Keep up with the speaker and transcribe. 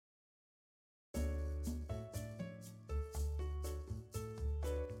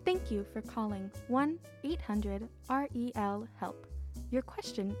Thank you for calling 1-800-REL-HELP. Your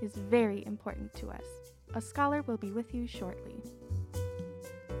question is very important to us. A scholar will be with you shortly.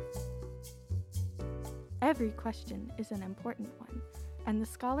 Every question is an important one, and the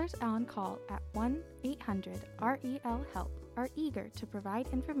scholars on call at 1-800-REL-HELP are eager to provide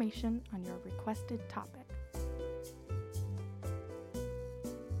information on your requested topic.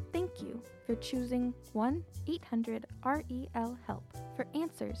 Thank you for choosing 1-800-REL-HELP for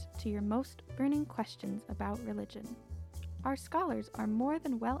answers to your most burning questions about religion. Our scholars are more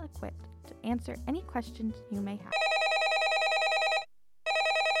than well equipped to answer any questions you may have.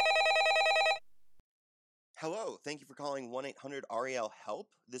 Hello, thank you for calling 1-800-REL-HELP.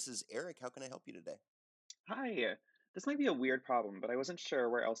 This is Eric. How can I help you today? Hi, this might be a weird problem, but I wasn't sure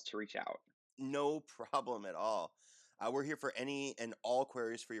where else to reach out. No problem at all. We're here for any and all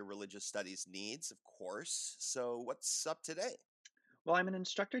queries for your religious studies needs, of course. So, what's up today? Well, I'm an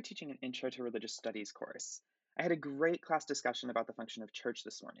instructor teaching an Intro to Religious Studies course. I had a great class discussion about the function of church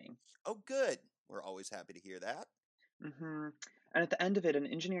this morning. Oh, good. We're always happy to hear that. hmm And at the end of it, an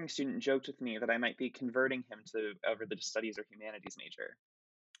engineering student joked with me that I might be converting him to a religious studies or humanities major.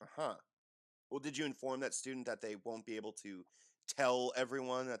 Uh huh. Well, did you inform that student that they won't be able to tell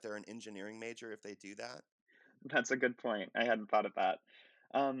everyone that they're an engineering major if they do that? That's a good point. I hadn't thought of that.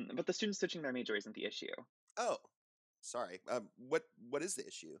 But the student switching their major isn't the issue. Oh, sorry. What is the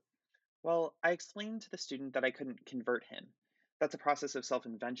issue? Well, I explained to the student that I couldn't convert him. That's a process of self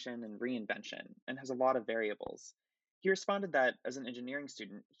invention and reinvention and has a lot of variables. He responded that as an engineering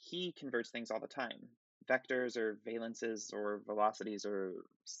student, he converts things all the time vectors or valences or velocities or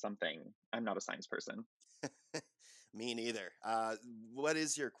something. I'm not a science person. Me neither. What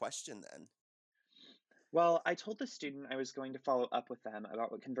is your question then? Well, I told the student I was going to follow up with them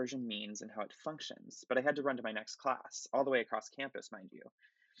about what conversion means and how it functions, but I had to run to my next class, all the way across campus, mind you.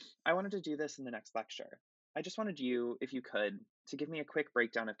 I wanted to do this in the next lecture. I just wanted you, if you could, to give me a quick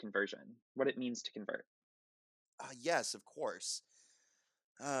breakdown of conversion, what it means to convert. Yes, of course.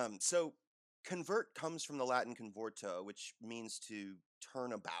 So convert comes from the Latin converto, which means to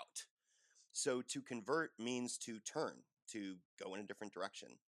turn about. So to convert means to turn, to go in a different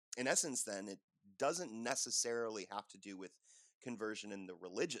direction. In essence, then, it doesn't necessarily have to do with conversion in the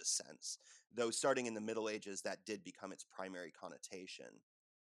religious sense, though starting in the Middle Ages, that did become its primary connotation.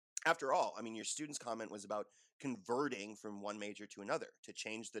 After all, I mean, your student's comment was about converting from one major to another to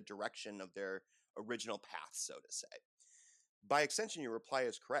change the direction of their original path, so to say. By extension, your reply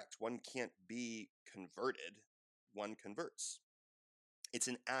is correct. One can't be converted, one converts. It's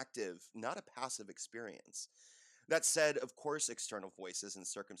an active, not a passive experience. That said, of course, external voices and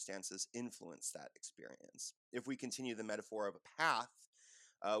circumstances influence that experience. If we continue the metaphor of a path,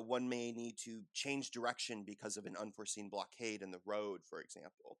 one may need to change direction because of an unforeseen blockade in the road, for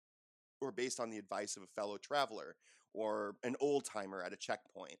example, or based on the advice of a fellow traveler or an old timer at a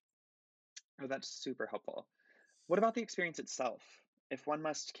checkpoint. Oh, that's super helpful. What about the experience itself? If one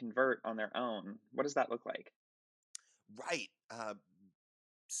must convert on their own, what does that look like? Right.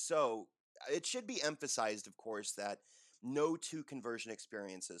 So it should be emphasized, of course, that no two conversion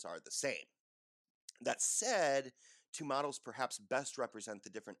experiences are the same. That said, two models perhaps best represent the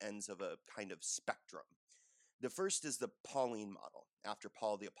different ends of a kind of spectrum. The first is the Pauline model, after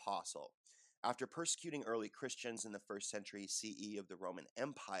Paul the Apostle. After persecuting early Christians in the first century CE of the Roman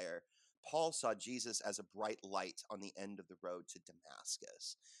Empire, Paul saw Jesus as a bright light on the end of the road to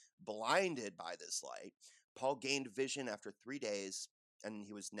Damascus. Blinded by this light, Paul gained vision after 3 days, and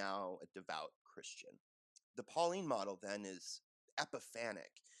he was now a devout Christian. The Pauline model, then, is epiphanic,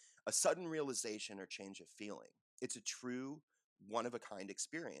 a sudden realization or change of feeling. It's a true, one of a kind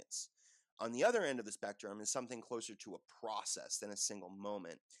experience. On the other end of the spectrum is something closer to a process than a single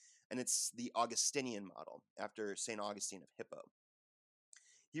moment, and it's the Augustinian model, after St. Augustine of Hippo.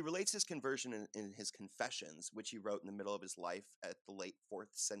 He relates his conversion in his Confessions, which he wrote in the middle of his life at the late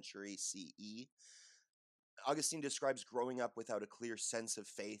 4th century CE. Augustine describes growing up without a clear sense of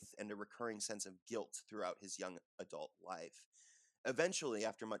faith and a recurring sense of guilt throughout his young adult life. Eventually,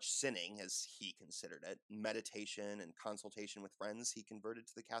 after much sinning, as he considered it, meditation and consultation with friends, he converted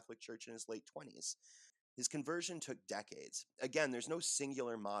to the Catholic Church in his late 20s. His conversion took decades. Again, there's no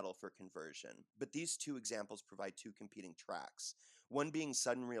singular model for conversion, but these two examples provide two competing tracks, one being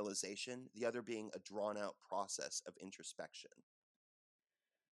sudden realization, the other being a drawn-out process of introspection.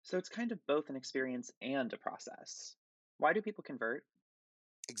 So it's kind of both an experience and a process. Why do people convert?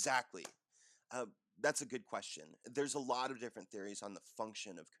 Exactly. Uh, that's a good question. There's a lot of different theories on the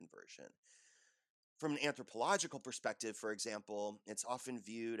function of conversion. From an anthropological perspective, for example, it's often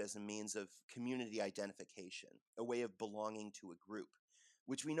viewed as a means of community identification, a way of belonging to a group.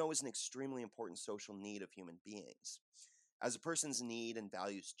 which we know is an extremely important social need of human beings. As a person's need and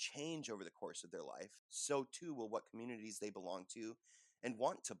values change over the course of their life, so too will what communities they belong to and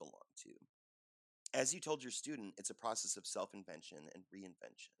want to belong to. As you told your student, it's a process of self invention and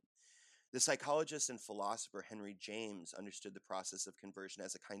reinvention. The psychologist and philosopher Henry James understood the process of conversion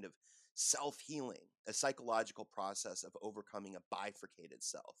as a kind of self healing, a psychological process of overcoming a bifurcated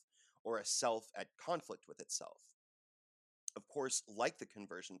self, or a self at conflict with itself. Of course, like the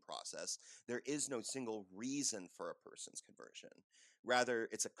conversion process, there is no single reason for a person's conversion. Rather,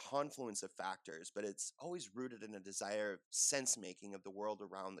 it's a confluence of factors, but it's always rooted in a desire of sense making of the world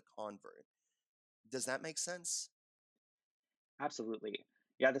around the convert. Does that make sense? Absolutely.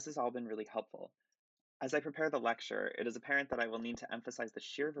 Yeah, this has all been really helpful. As I prepare the lecture, it is apparent that I will need to emphasize the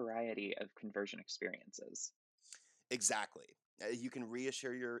sheer variety of conversion experiences, Exactly. You can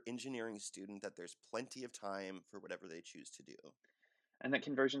reassure your engineering student that there's plenty of time for whatever they choose to do. and that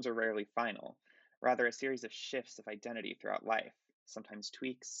conversions are rarely final, rather, a series of shifts of identity throughout life, sometimes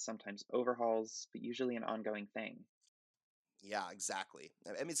tweaks, sometimes overhauls, but usually an ongoing thing. Yeah, exactly.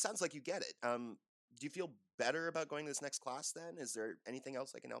 I mean, it sounds like you get it. Do you feel better about going to this next class then? Is there anything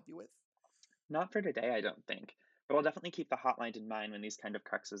else I can help you with? Not for today, I don't think, but I'll definitely keep the hotline in mind when these kind of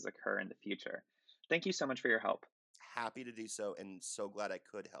cruxes occur in the future. Thank you so much for your help. Happy to do so and so glad I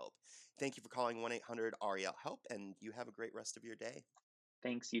could help. Thank you for calling 1-800 REL Help, and you have a great rest of your day.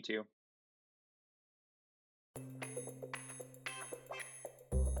 Thanks, you too.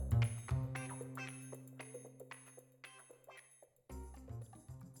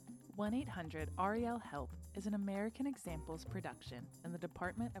 One 1-800-REL-HELP is an American Examples production in the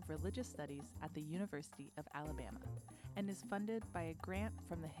Department of Religious Studies at the University of Alabama and is funded by a grant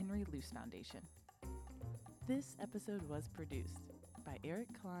from the Henry Luce Foundation. This episode was produced by Eric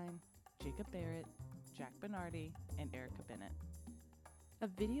Klein, Jacob Barrett, Jack Bernardi, and Erica Bennett. A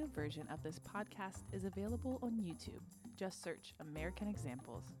video version of this podcast is available on YouTube. Just search American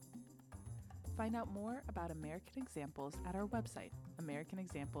Examples. Find out more about American Examples at our website,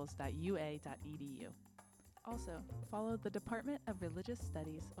 americanexamples.ua.edu. Also, follow the Department of Religious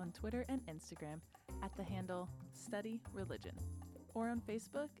Studies on Twitter and Instagram at the handle StudyReligion, or on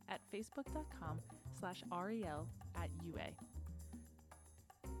Facebook at facebook.com/REL@UA.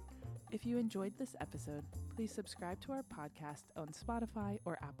 If you enjoyed this episode, please subscribe to our podcast on Spotify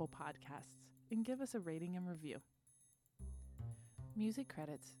or Apple Podcasts and give us a rating and review. Music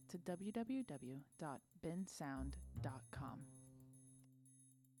credits to www.bensound.com.